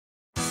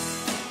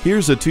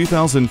Here's a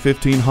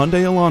 2015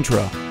 Hyundai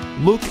Elantra.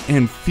 Look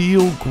and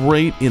feel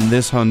great in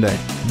this Hyundai.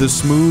 The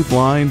smooth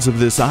lines of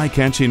this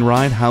eye-catching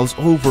ride house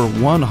over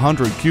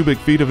 100 cubic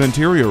feet of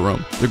interior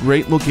room. The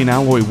great-looking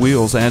alloy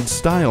wheels add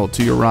style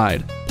to your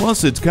ride.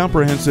 Plus, its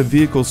comprehensive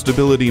vehicle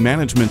stability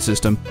management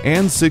system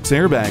and 6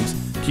 airbags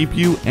keep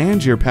you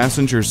and your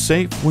passengers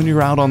safe when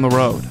you're out on the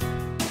road.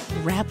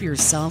 Wrap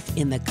yourself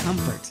in the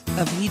comfort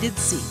of heated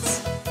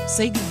seats.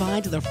 Say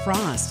goodbye to the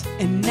frost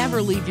and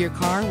never leave your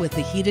car with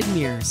the heated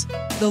mirrors.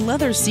 The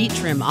leather seat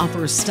trim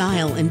offers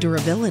style and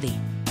durability.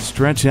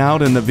 Stretch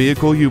out in the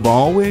vehicle you've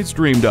always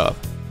dreamed of.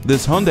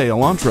 This Hyundai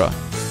Elantra.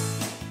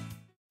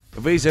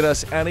 Visit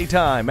us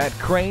anytime at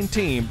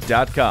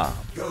crainteam.com.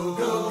 Go,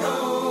 go.